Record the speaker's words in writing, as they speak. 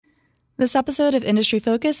This episode of Industry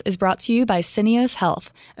Focus is brought to you by Syneos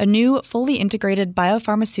Health, a new, fully integrated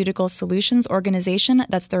biopharmaceutical solutions organization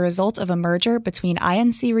that's the result of a merger between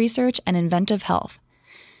INC Research and Inventive Health.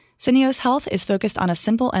 Syneos Health is focused on a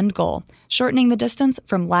simple end goal, shortening the distance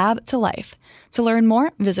from lab to life. To learn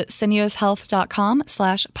more, visit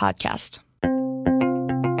syneoshealth.com/podcast.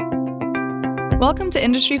 Welcome to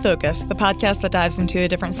Industry Focus, the podcast that dives into a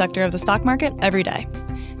different sector of the stock market every day.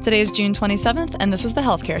 Today is June 27th, and this is the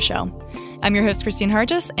Healthcare Show. I'm your host, Christine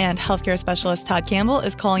Hargis, and healthcare specialist Todd Campbell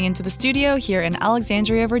is calling into the studio here in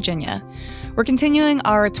Alexandria, Virginia. We're continuing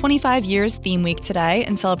our 25 years theme week today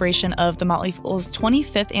in celebration of The Motley Fool's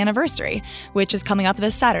 25th anniversary, which is coming up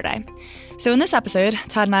this Saturday. So in this episode,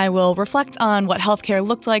 Todd and I will reflect on what healthcare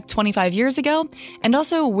looked like 25 years ago, and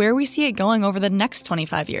also where we see it going over the next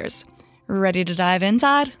 25 years. Ready to dive in,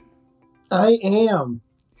 Todd? I am.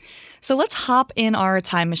 So let's hop in our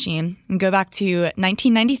time machine and go back to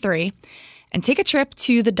 1993 and take a trip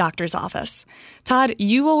to the doctor's office. Todd,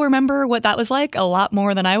 you will remember what that was like a lot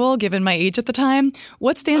more than I will, given my age at the time.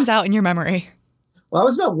 What stands out in your memory? Well, I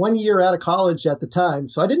was about 1 year out of college at the time,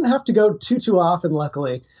 so I didn't have to go too often,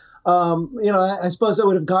 luckily. I suppose I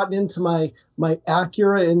would have gotten into my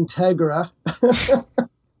Acura Integra.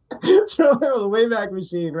 From the Wayback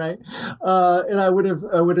Machine, right? And I would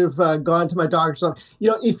have gone to my doctor's office.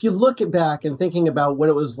 If you look back and thinking about what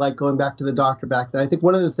it was like going back to the doctor back then, I think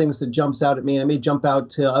one of the things that jumps out at me, and it may jump out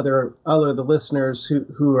to other of the listeners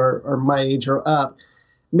who are my age or up,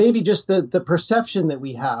 maybe just the perception that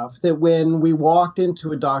we have that when we walked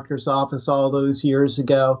into a doctor's office all those years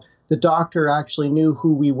ago, the doctor actually knew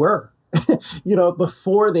who we were,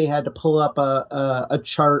 before they had to pull up a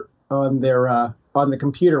chart on their on the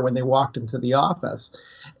computer when they walked into the office.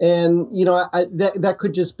 And, that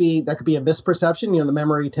could be a misperception. The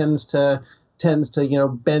memory tends to,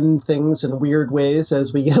 bend things in weird ways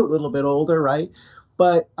as we get a little bit older, right?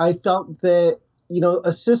 But I felt that,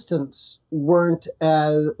 assistants weren't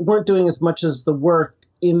doing as much as the work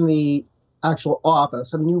in the actual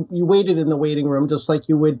office. I mean, you waited in the waiting room just like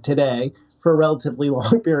you would today for a relatively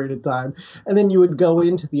long period of time. And then you would go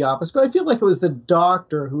into the office. But I feel like it was the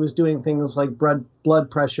doctor who was doing things like blood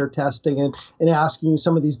pressure testing and asking you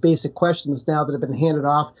some of these basic questions now that have been handed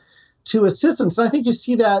off to assistants. And I think you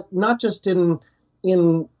see that not just in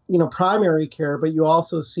primary care, but you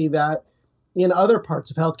also see that in other parts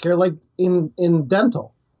of healthcare, like in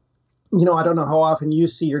dental. I don't know how often you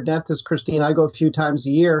see your dentist, Christine. I go a few times a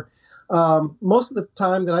year. Most of the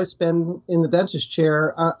time that I spend in the dentist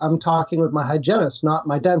chair, I'm talking with my hygienist, not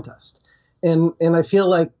my dentist. And I feel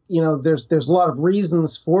like, there's a lot of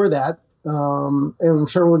reasons for that. And I'm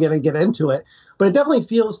sure we're going to get into it, but it definitely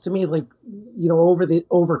feels to me like,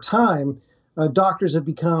 over time, doctors have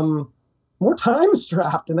become more time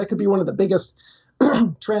strapped, and that could be one of the biggest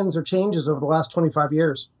trends or changes over the last 25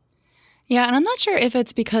 years. Yeah, and I'm not sure if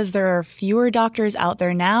it's because there are fewer doctors out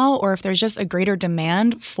there now or if there's just a greater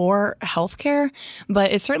demand for healthcare,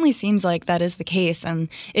 but it certainly seems like that is the case. And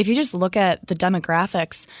if you just look at the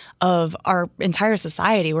demographics of our entire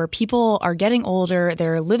society, where people are getting older,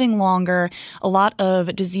 they're living longer, a lot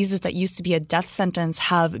of diseases that used to be a death sentence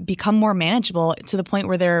have become more manageable to the point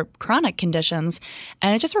where they're chronic conditions,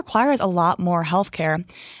 and it just requires a lot more healthcare.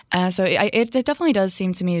 So it definitely does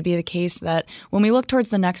seem to me to be the case that when we look towards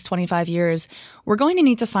the next 25 years, we're going to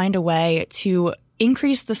need to find a way to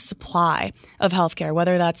increase the supply of healthcare,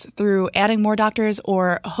 whether that's through adding more doctors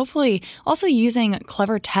or hopefully also using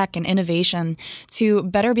clever tech and innovation to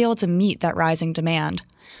better be able to meet that rising demand.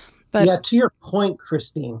 But yeah, to your point,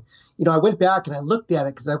 Christine, I went back and I looked at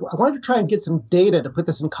it because I wanted to try and get some data to put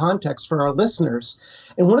this in context for our listeners.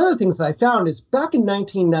 And one of the things that I found is back in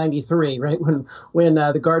 1993, right, when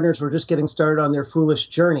the Gardners were just getting started on their foolish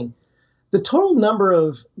journey, the total number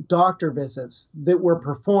of doctor visits that were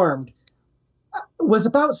performed was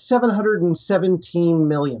about 717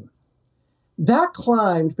 million. That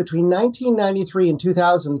climbed between 1993 and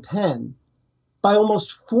 2010 by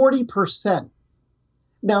almost 40%.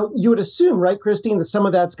 Now, you would assume, right, Christine, that some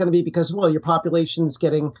of that's going to be because, well, your population's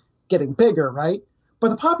getting bigger, right? But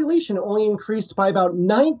the population only increased by about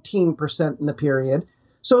 19% in the period.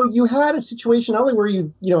 So you had a situation not only where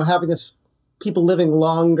you having this people living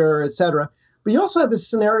longer, et cetera, but you also had this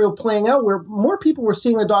scenario playing out where more people were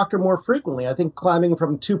seeing the doctor more frequently, I think climbing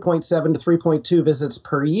from 2.7 to 3.2 visits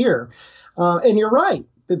per year. And you're right,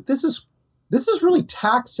 that this is really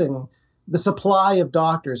taxing the supply of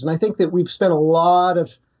doctors. And I think that we've spent a lot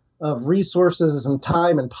of resources and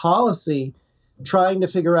time and policy trying to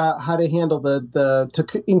figure out how to handle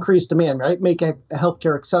to increase demand, right? Make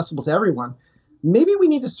healthcare accessible to everyone. Maybe we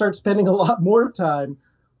need to start spending a lot more time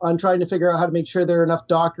on trying to figure out how to make sure there are enough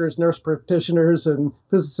doctors, nurse practitioners, and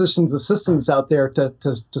physicians' assistants out there to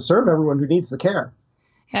serve everyone who needs the care.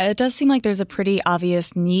 Yeah, it does seem like there's a pretty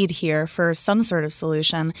obvious need here for some sort of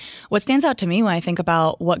solution. What stands out to me when I think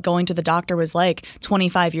about what going to the doctor was like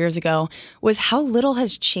 25 years ago was how little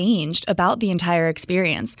has changed about the entire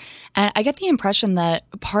experience. And I get the impression that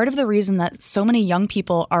part of the reason that so many young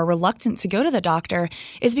people are reluctant to go to the doctor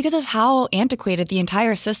is because of how antiquated the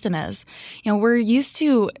entire system is. We're used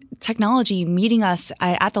to technology meeting us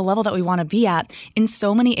at the level that we want to be at in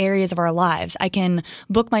so many areas of our lives. I can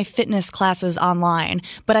book my fitness classes online,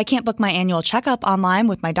 but I can't book my annual checkup online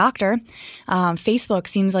with my doctor. Facebook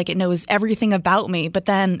seems like it knows everything about me, but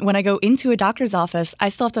then when I go into a doctor's office, I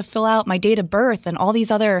still have to fill out my date of birth and all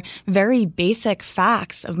these other very basic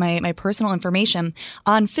facts of my personal information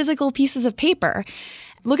on physical pieces of paper.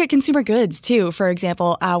 Look at consumer goods, too. For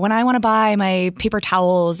example, when I want to buy my paper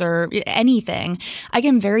towels or anything, I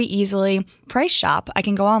can very easily price shop. I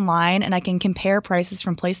can go online and I can compare prices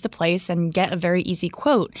from place to place and get a very easy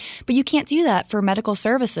quote. But you can't do that for medical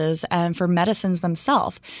services and for medicines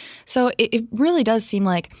themselves. So it really does seem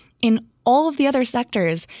like in all of the other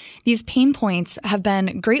sectors, these pain points have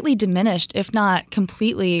been greatly diminished, if not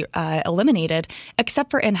completely eliminated,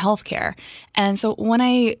 except for in healthcare. And so when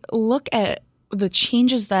I look at the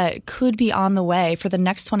changes that could be on the way for the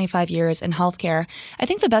next 25 years in healthcare, I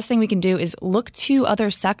think the best thing we can do is look to other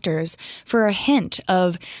sectors for a hint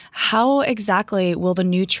of how exactly will the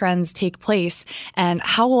new trends take place and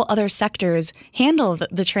how will other sectors handle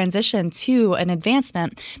the transition to an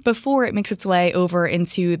advancement before it makes its way over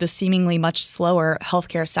into the seemingly much slower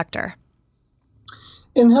healthcare sector.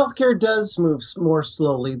 And healthcare does move more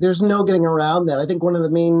slowly. There's no getting around that. I think one of the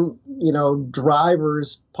main,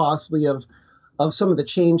 drivers possibly of some of the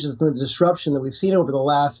changes and the disruption that we've seen over the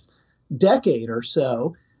last decade or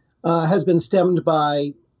so has been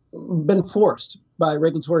forced by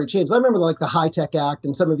regulatory change. I remember the HITECH Act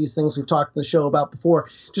and some of these things we've talked in the show about before,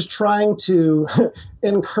 just trying to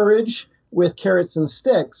encourage with carrots and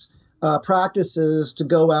sticks practices to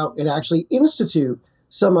go out and actually institute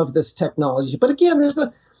some of this technology. But again, there's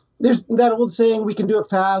that old saying, we can do it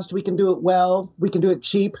fast, we can do it well, we can do it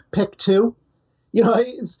cheap, pick two.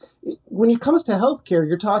 When it comes to healthcare,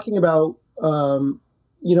 you're talking about,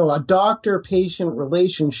 a doctor-patient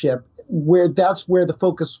relationship where that's where the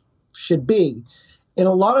focus should be. And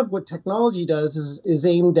a lot of what technology does is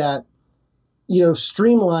aimed at,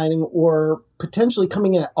 streamlining or potentially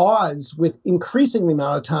coming at odds with increasing the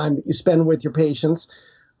amount of time that you spend with your patients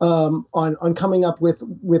on coming up with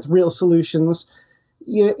real solutions.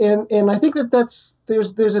 And I think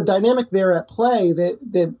there's a dynamic there at play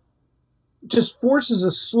that just forces a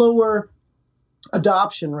slower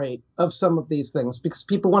adoption rate of some of these things because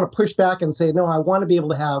people want to push back and say, no, I want to be able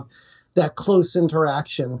to have that close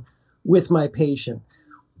interaction with my patient.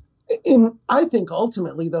 And I think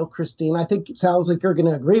ultimately, though, Christine, I think it sounds like you're going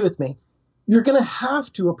to agree with me. You're going to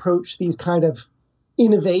have to approach these kind of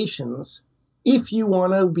innovations if you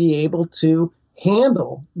want to be able to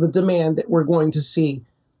handle the demand that we're going to see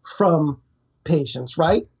from patients,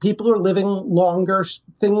 right? People are living longer.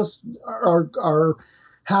 Things are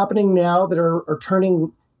happening now that are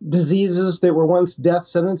turning diseases that were once death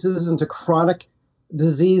sentences into chronic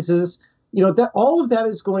diseases. That all of that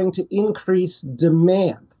is going to increase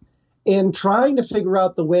demand. And trying to figure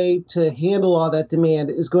out the way to handle all that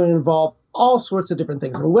demand is going to involve all sorts of different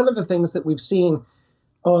things. And one of the things that we've seen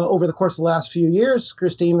over the course of the last few years,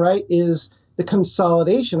 Christine, right, is the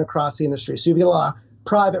consolidation across the industry. So you've got a lot of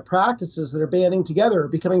private practices that are banding together,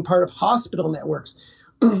 becoming part of hospital networks,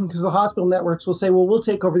 because the hospital networks will say, well, we'll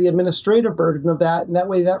take over the administrative burden of that, and that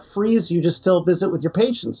way that frees you to still visit with your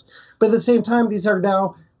patients. But at the same time, these are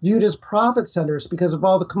now viewed as profit centers because of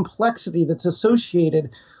all the complexity that's associated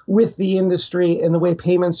with the industry and the way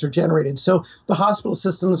payments are generated. So the hospital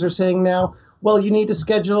systems are saying now, well, you need to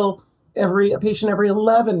schedule a patient every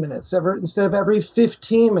 11 minutes instead of every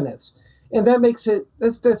 15 minutes. And that makes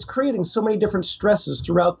that's creating so many different stresses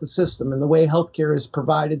throughout the system and the way healthcare is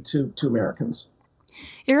provided to Americans.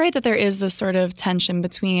 You're right that there is this sort of tension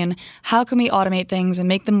between how can we automate things and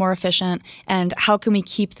make them more efficient and how can we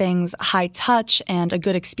keep things high touch and a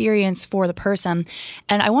good experience for the person.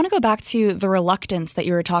 And I want to go back to the reluctance that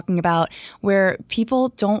you were talking about where people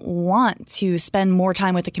don't want to spend more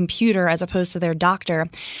time with a computer as opposed to their doctor.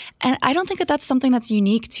 And I don't think that that's something that's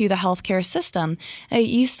unique to the healthcare system.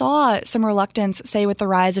 You saw some reluctance, say, with the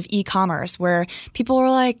rise of e-commerce where people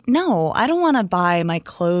were like, no, I don't want to buy my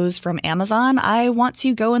clothes from Amazon. I want want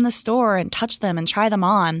to go in the store and touch them and try them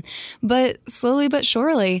on. But slowly but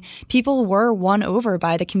surely, people were won over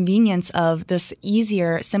by the convenience of this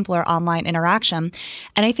easier, simpler online interaction.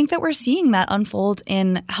 And I think that we're seeing that unfold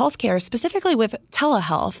in healthcare, specifically with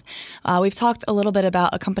telehealth. We've talked a little bit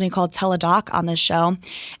about a company called Teladoc on this show.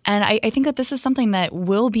 And I think that this is something that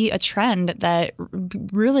will be a trend that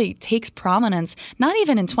really takes prominence, not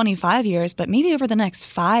even in 25 years, but maybe over the next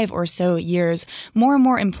 5 or so years. More and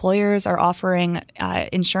more employers are offering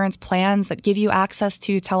insurance plans that give you access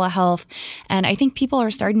to telehealth. And I think people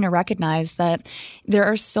are starting to recognize that there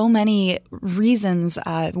are so many reasons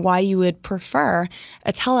why you would prefer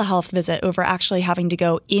a telehealth visit over actually having to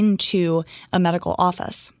go into a medical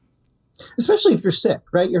office. Especially if you're sick,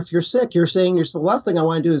 right? If you're sick, you're saying the last thing I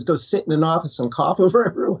want to do is go sit in an office and cough over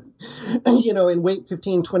everyone, and wait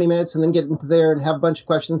 15, 20 minutes and then get into there and have a bunch of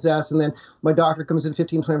questions asked. And then my doctor comes in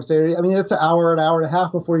 15, 20 minutes later. I mean, that's an hour and a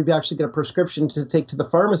half before you actually get a prescription to take to the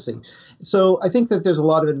pharmacy. So I think that there's a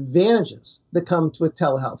lot of advantages that come with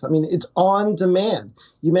telehealth. I mean, it's on demand.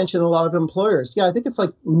 You mentioned a lot of employers. Yeah, I think it's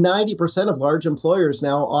like 90% of large employers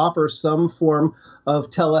now offer some form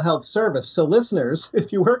of telehealth service. So listeners,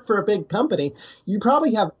 if you work for a big company, you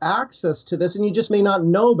probably have access to this and you just may not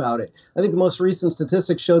know about it. I think the most recent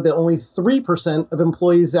statistics showed that only 3% of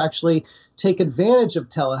employees actually take advantage of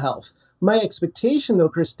telehealth. My expectation, though,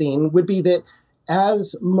 Christine, would be that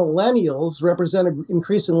as millennials represent an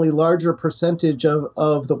increasingly larger percentage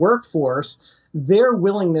of the workforce, their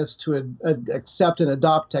willingness to accept and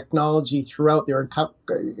adopt technology throughout their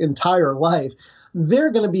entire life,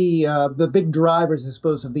 they're going to be the big drivers, I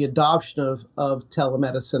suppose, of the adoption of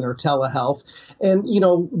telemedicine or telehealth. And,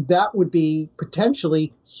 that would be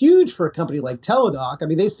potentially huge for a company like Teladoc. I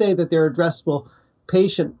mean, they say that their addressable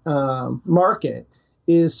patient market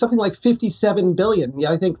is something like 57 billion.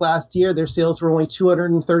 Yeah, I think last year their sales were only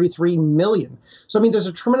 233 million. So, I mean, there's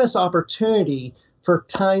a tremendous opportunity for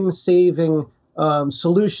time-saving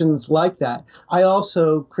solutions like that. I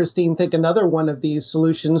also, Christine, think another one of these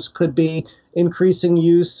solutions could be increasing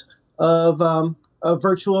use of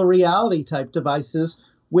virtual reality type devices,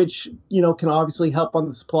 which can obviously help on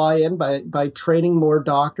the supply end by training more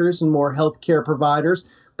doctors and more healthcare providers,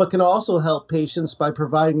 but can also help patients by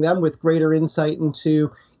providing them with greater insight into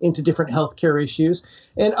different healthcare issues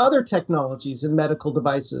and other technologies and medical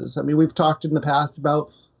devices. I mean, we've talked in the past about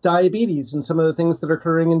diabetes and some of the things that are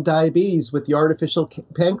occurring in diabetes with the artificial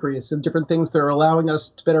pancreas and different things that are allowing us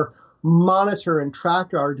to better monitor and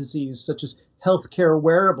track our disease, such as healthcare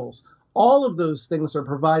wearables. All of those things are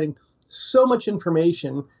providing so much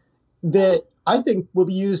information that I think will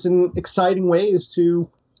be used in exciting ways to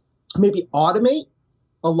maybe automate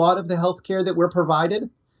a lot of the healthcare that we're provided.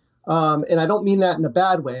 And I don't mean that in a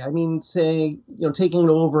bad way. I mean, say, taking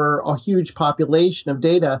over a huge population of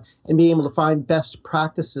data and being able to find best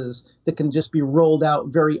practices that can just be rolled out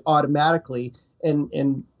very automatically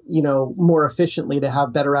and more efficiently to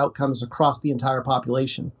have better outcomes across the entire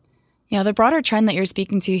population. Yeah, the broader trend that you're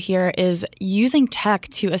speaking to here is using tech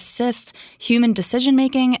to assist human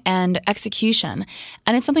decision-making and execution.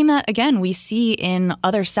 And it's something that, again, we see in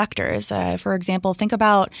other sectors. For example, think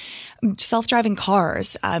about self-driving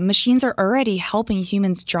cars. Machines are already helping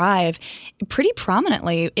humans drive pretty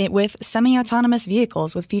prominently with semi-autonomous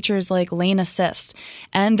vehicles with features like lane assist.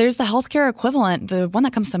 And there's the healthcare equivalent. The one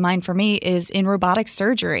that comes to mind for me is in robotic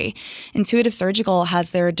surgery. Intuitive Surgical has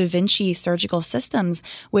their Da Vinci surgical systems,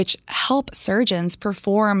 which help surgeons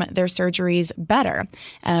perform their surgeries better.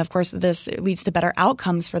 And of course, this leads to better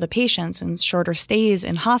outcomes for the patients and shorter stays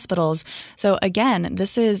in hospitals. So again,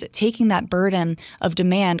 this is taking that burden of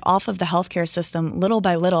demand off of the healthcare system little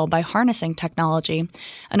by little by harnessing technology.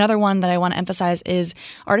 Another one that I want to emphasize is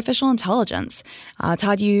artificial intelligence.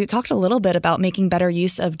 Todd, you talked a little bit about making better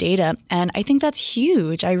use of data, and I think that's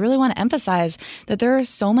huge. I really want to emphasize that there are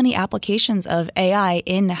so many applications of AI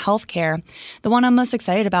in healthcare. The one I'm most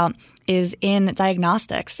excited about is in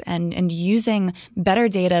diagnostics and using better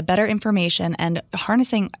data, better information, and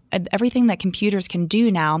harnessing everything that computers can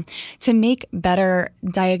do now to make better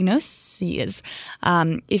diagnoses.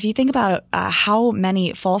 If you think about how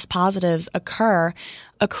many false positives occur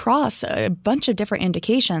across a bunch of different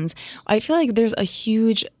indications, I feel like there's a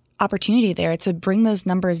huge opportunity there to bring those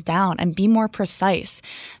numbers down and be more precise.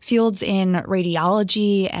 Fields in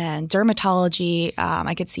radiology and dermatology,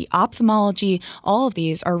 I could see ophthalmology, all of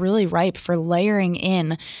these are really ripe for layering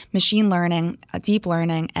in machine learning, deep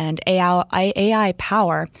learning, and AI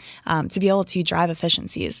power to be able to drive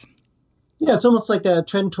efficiencies. Yeah, it's almost like a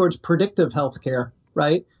trend towards predictive healthcare,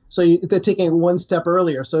 right? So they're taking it one step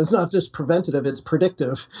earlier. So it's not just preventative, it's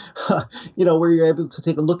predictive, where you're able to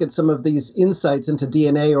take a look at some of these insights into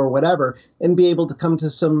DNA or whatever and be able to come to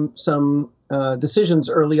some decisions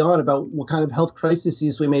early on about what kind of health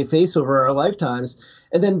crises we may face over our lifetimes,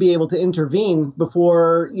 and then be able to intervene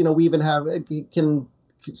before, we even can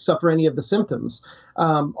suffer any of the symptoms.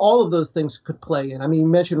 All of those things could play in. I mean, you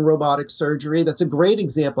mentioned robotic surgery. That's a great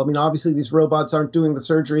example. I mean, obviously these robots aren't doing the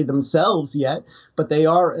surgery themselves yet, but they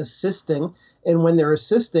are assisting. And when they're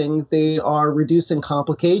assisting, they are reducing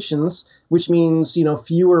complications, which means,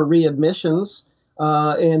 fewer readmissions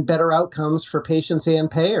and better outcomes for patients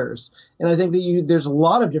and payers. And I think that there's a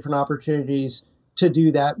lot of different opportunities to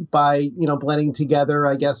do that by, blending together,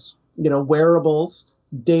 I guess, wearables,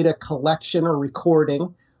 data collection or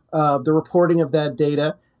recording, the reporting of that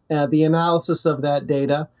data, the analysis of that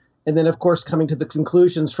data, and then, of course, coming to the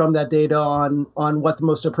conclusions from that data on what the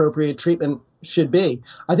most appropriate treatment should be.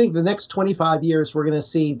 I think the next 25 years, we're going to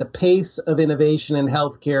see the pace of innovation in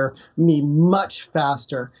healthcare be much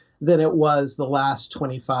faster than it was the last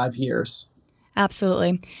 25 years. Absolutely.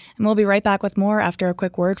 And we'll be right back with more after a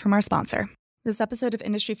quick word from our sponsor. This episode of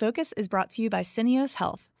Industry Focus is brought to you by Syneos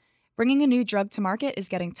Health. Bringing a new drug to market is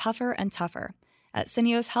getting tougher and tougher. At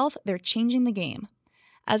Syneos Health, they're changing the game.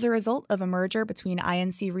 As a result of a merger between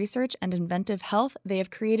INC Research and Inventive Health, they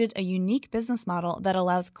have created a unique business model that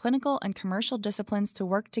allows clinical and commercial disciplines to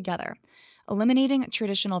work together, eliminating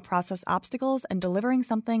traditional process obstacles and delivering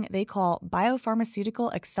something they call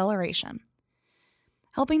biopharmaceutical acceleration.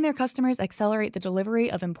 Helping their customers accelerate the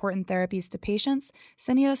delivery of important therapies to patients,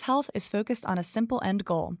 Syneos Health is focused on a simple end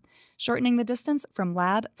goal, shortening the distance from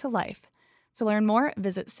lab to life. To learn more,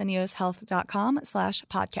 visit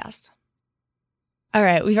syneoshealth.com/podcast. All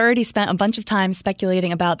right, we've already spent a bunch of time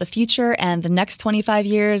speculating about the future and the next 25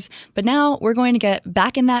 years, but now we're going to get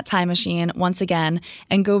back in that time machine once again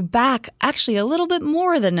and go back actually a little bit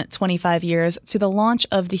more than 25 years to the launch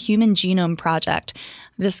of the Human Genome Project.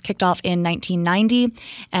 This kicked off in 1990,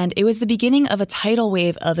 and it was the beginning of a tidal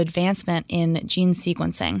wave of advancement in gene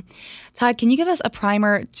sequencing. Todd, can you give us a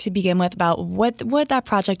primer to begin with about what that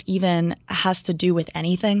project even has to do with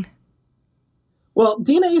anything? Well,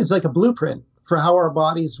 DNA is like a blueprint for how our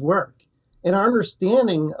bodies work. And our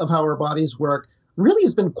understanding of how our bodies work really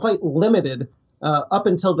has been quite limited up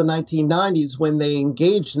until the 1990s, when they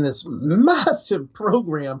engaged in this massive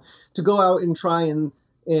program to go out and try and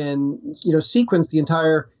sequence the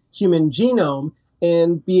entire human genome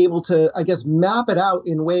and be able to, I guess, map it out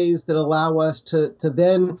in ways that allow us to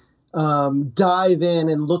then dive in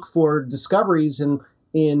and look for discoveries in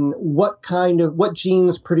what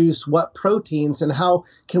genes produce what proteins, and how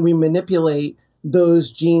can we manipulate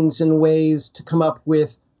those genes in ways to come up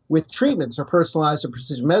with treatments or personalized or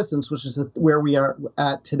precision medicines, which is where we are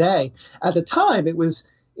at today. At the time, it was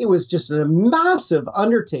just a massive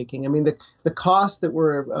undertaking. I mean, the costs that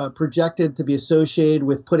were projected to be associated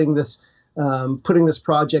with putting this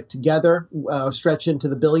project together stretch into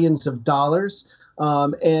the billions of dollars.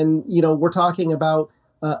 And we're talking about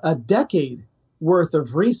a decade worth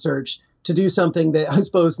of research to do something that I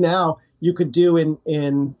suppose now you could do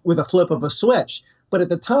in with a flip of a switch. But at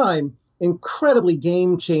the time, incredibly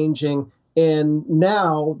game changing. And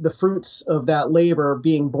now the fruits of that labor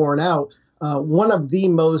being borne out, one of the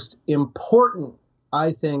most important,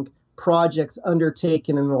 I think, projects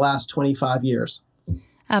undertaken in the last 25 years.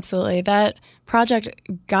 Absolutely. That project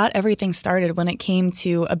got everything started when it came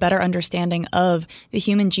to a better understanding of the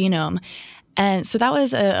human genome. And so that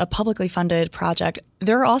was a publicly funded project.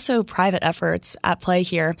 There are also private efforts at play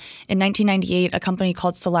here. In 1998, a company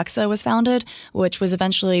called Solexa was founded, which was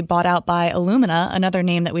eventually bought out by Illumina, another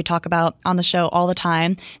name that we talk about on the show all the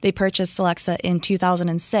time. They purchased Solexa in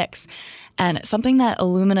 2006. And something that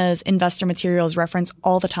Illumina's investor materials reference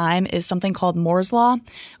all the time is something called Moore's Law,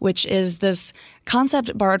 which is this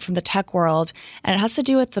concept borrowed from the tech world. And it has to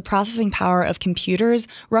do with the processing power of computers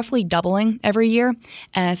roughly doubling every year.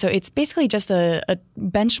 And so it's basically just a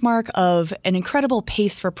benchmark of an incredible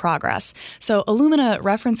pace for progress. So Illumina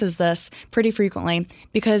references this pretty frequently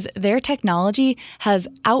because their technology has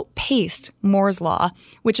outpaced Moore's Law,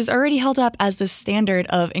 which is already held up as the standard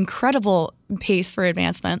of incredible pace for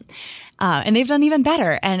advancement. And they've done even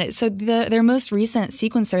better. And so their most recent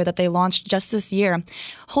sequencer that they launched just this year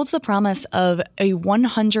holds the promise of a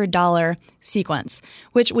 $100 sequence,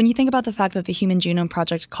 which when you think about the fact that the Human Genome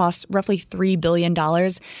Project costs roughly $3 billion,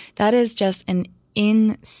 that is just an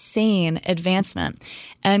insane advancement.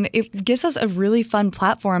 And it gives us a really fun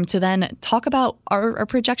platform to then talk about our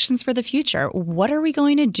projections for the future. What are we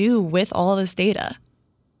going to do with all this data?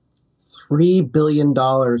 $3 billion.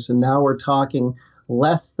 And now we're talking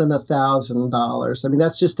less than $1,000. I mean,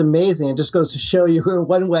 that's just amazing. It just goes to show you in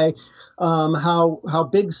one way how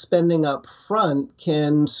big spending up front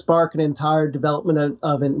can spark an entire development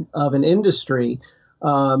of an industry,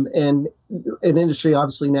 and an industry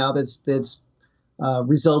obviously now that's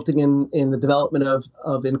resulting in the development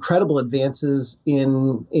of incredible advances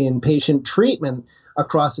in patient treatment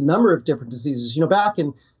across a number of different diseases. Back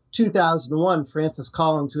in 2001, Francis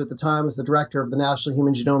Collins, who at the time was the director of the National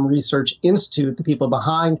Human Genome Research Institute, the people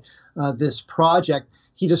behind this project,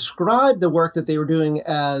 he described the work that they were doing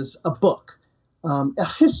as a book, a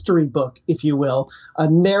history book, if you will, a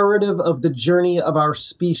narrative of the journey of our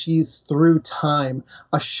species through time,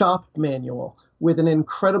 a shop manual with an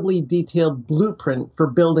incredibly detailed blueprint for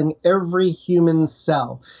building every human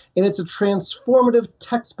cell. And it's a transformative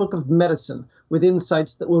textbook of medicine with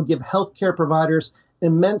insights that will give healthcare providers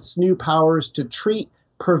immense new powers to treat,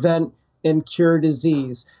 prevent, and cure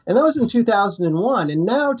disease. And that was in 2001. And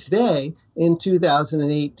now today, in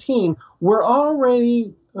 2018, we're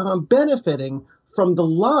already benefiting from the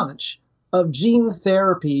launch of gene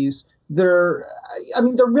therapies. They're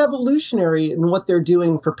revolutionary in what they're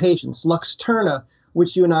doing for patients. Luxturna,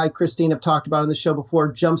 which you and I, Christine, have talked about on the show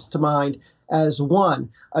before, jumps to mind as one,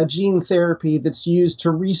 a gene therapy that's used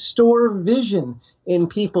to restore vision in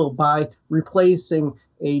people by replacing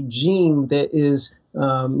a gene that is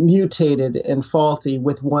mutated and faulty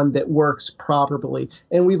with one that works properly.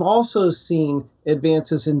 And we've also seen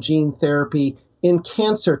advances in gene therapy in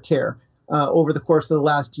cancer care over the course of the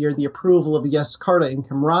last year, the approval of Yescarta and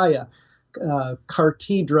Kymriah, CAR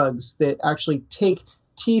T drugs that actually take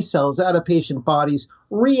T cells out of patient bodies,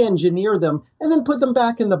 re-engineer them, and then put them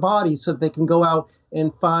back in the body so that they can go out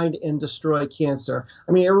and find and destroy cancer.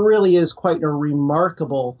 I mean, it really is quite a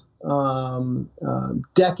remarkable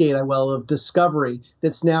decade, of discovery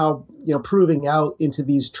that's now, proving out into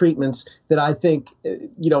these treatments that I think,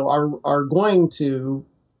 are going to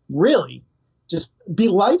really just be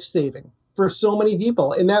life-saving for so many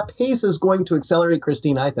people. And that pace is going to accelerate,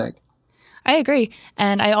 Christine, I think. I agree.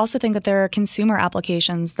 And I also think that there are consumer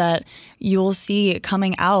applications that you'll see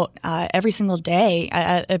coming out every single day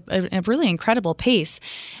at a really incredible pace.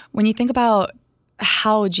 When you think about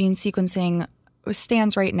how gene sequencing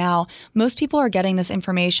stands right now, most people are getting this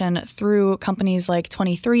information through companies like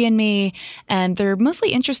 23andMe, and they're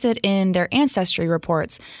mostly interested in their ancestry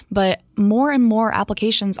reports. But more and more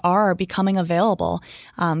applications are becoming available.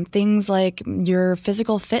 Things like your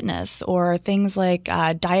physical fitness or things like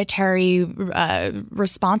dietary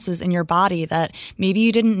responses in your body that maybe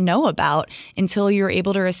you didn't know about until you were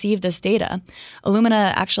able to receive this data.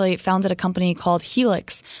 Illumina actually founded a company called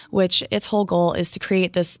Helix, which its whole goal is to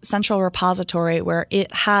create this central repository where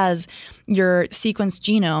it has your sequenced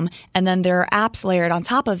genome, and then there are apps layered on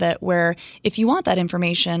top of it where if you want that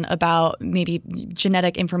information about maybe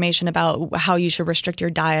genetic information about how you should restrict your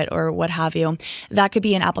diet or what have you, that could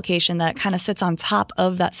be an application that kind of sits on top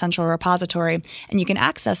of that central repository, and you can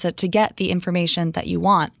access it to get the information that you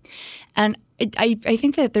want. And I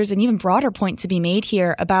think that there's an even broader point to be made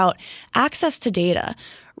here about access to data.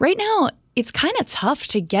 Right now, it's kind of tough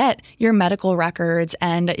to get your medical records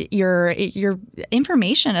and your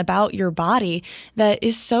information about your body that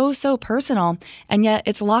is so personal, and yet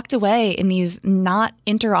it's locked away in these not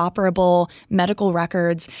interoperable medical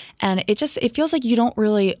records, and it feels like you don't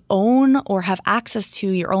really own or have access to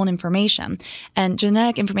your own information. And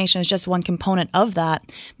genetic information is just one component of that,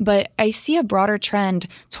 but I see a broader trend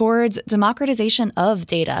towards democratization of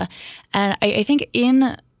data, and I think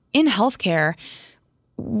in healthcare,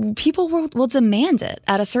 people will demand it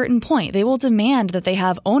at a certain point. They will demand that they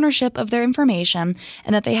have ownership of their information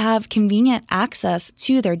and that they have convenient access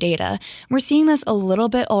to their data. We're seeing this a little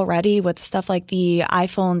bit already with stuff like the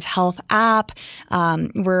iPhone's health app.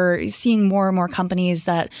 We're seeing more and more companies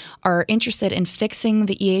that are interested in fixing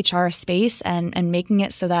the EHR space and making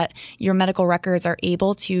it so that your medical records are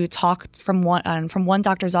able to talk from one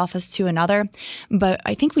doctor's office to another. But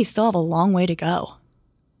I think we still have a long way to go.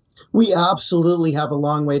 We absolutely have a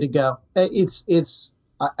long way to go. I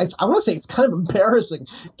want to say it's kind of embarrassing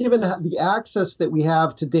given the access that we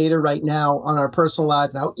have to data right now on our personal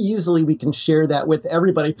lives, how easily we can share that with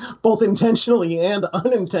everybody, both intentionally and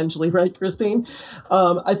unintentionally, right, Christine?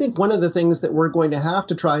 I think one of the things that we're going to have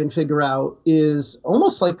to try and figure out is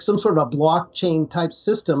almost like some sort of a blockchain type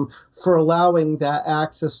system for allowing that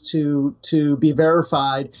access to be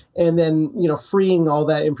verified, and then, freeing all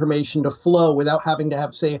that information to flow without having to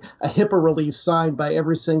have, say, a HIPAA release signed by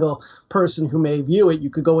every single person who may view it. You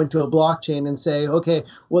could go into a blockchain and say, okay,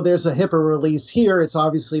 well, there's a HIPAA release here. It's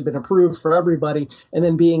obviously been approved for everybody. And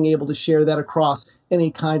then being able to share that across any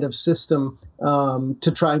kind of system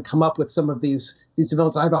to try and come up with some of these these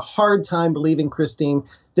developments. I have a hard time believing, Christine,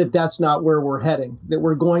 that that's not where we're heading, that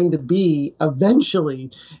we're going to be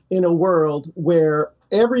eventually in a world where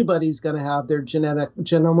everybody's going to have their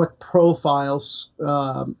genomic profiles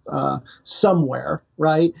somewhere,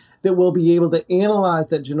 right? That we'll be able to analyze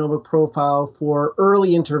that genomic profile for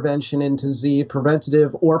early intervention into disease,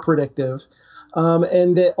 preventative or predictive,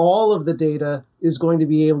 and that all of the data is going to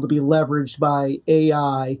be able to be leveraged by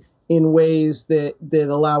AI in ways that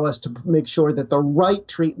allow us to make sure that the right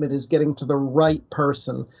treatment is getting to the right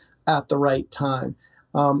person at the right time.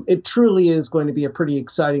 It truly is going to be a pretty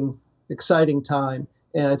exciting time.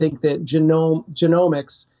 And I think that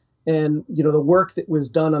genomics and the work that was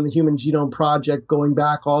done on the Human Genome Project going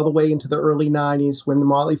back all the way into the early 90s when the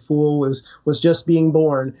Motley Fool was just being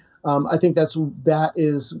born, I think that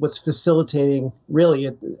is what's facilitating really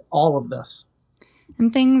all of this.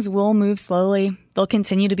 And things will move slowly. They'll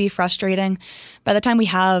continue to be frustrating. By the time we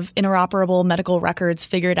have interoperable medical records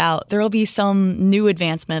figured out, there will be some new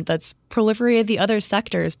advancement that's proliferated the other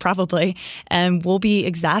sectors probably, and we'll be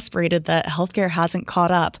exasperated that healthcare hasn't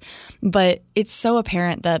caught up. But it's so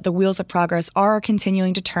apparent that the wheels of progress are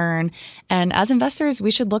continuing to turn. And as investors, we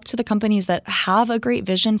should look to the companies that have a great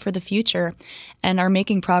vision for the future and are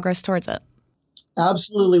making progress towards it.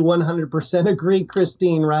 Absolutely 100% agree,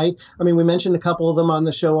 Christine, right? I mean, we mentioned a couple of them on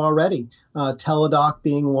the show already, Teladoc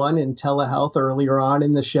being one and telehealth earlier on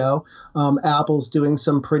in the show. Apple's doing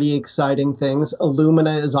some pretty exciting things.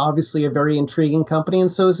 Illumina is obviously a very intriguing company,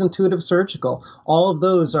 and so is Intuitive Surgical. All of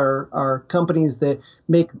those are companies that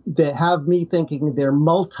have me thinking they're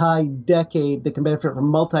multi-decade, that can benefit from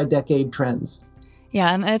multi-decade trends.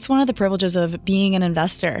 Yeah, and it's one of the privileges of being an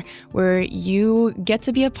investor where you get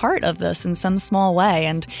to be a part of this in some small way,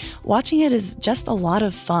 and watching it is just a lot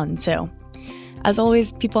of fun too. As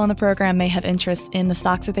always, people on the program may have interest in the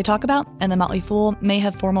stocks that they talk about, and the Motley Fool may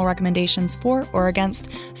have formal recommendations for or against,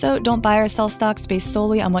 so don't buy or sell stocks based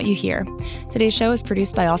solely on what you hear. Today's show is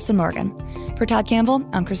produced by Austin Morgan. For Todd Campbell,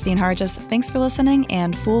 I'm Christine Hargis. Thanks for listening,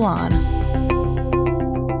 and Fool on.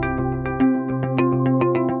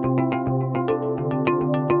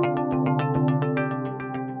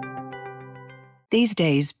 These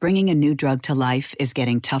days, bringing a new drug to life is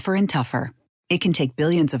getting tougher and tougher. It can take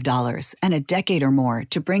billions of dollars and a decade or more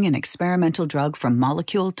to bring an experimental drug from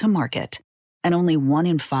molecule to market. And only 1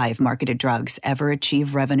 in 5 marketed drugs ever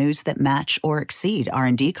achieve revenues that match or exceed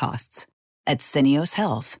R&D costs. At Syneos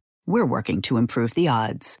Health, we're working to improve the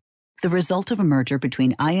odds. The result of a merger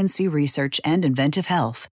between INC Research and Inventive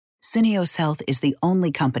Health, Syneos Health is the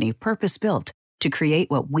only company purpose-built to create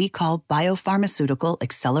what we call biopharmaceutical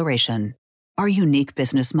acceleration. Our unique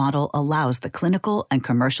business model allows the clinical and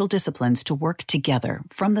commercial disciplines to work together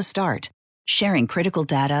from the start, sharing critical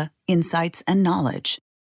data, insights, and knowledge.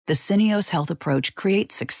 The Syneos Health approach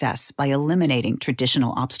creates success by eliminating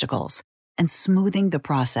traditional obstacles and smoothing the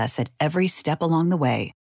process at every step along the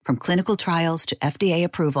way, from clinical trials to FDA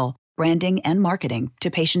approval, branding and marketing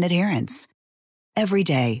to patient adherence. Every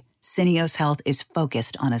day, Syneos Health is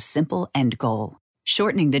focused on a simple end goal,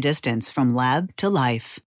 shortening the distance from lab to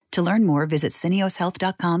life. To learn more, visit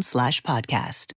syneoshealth.com/podcast.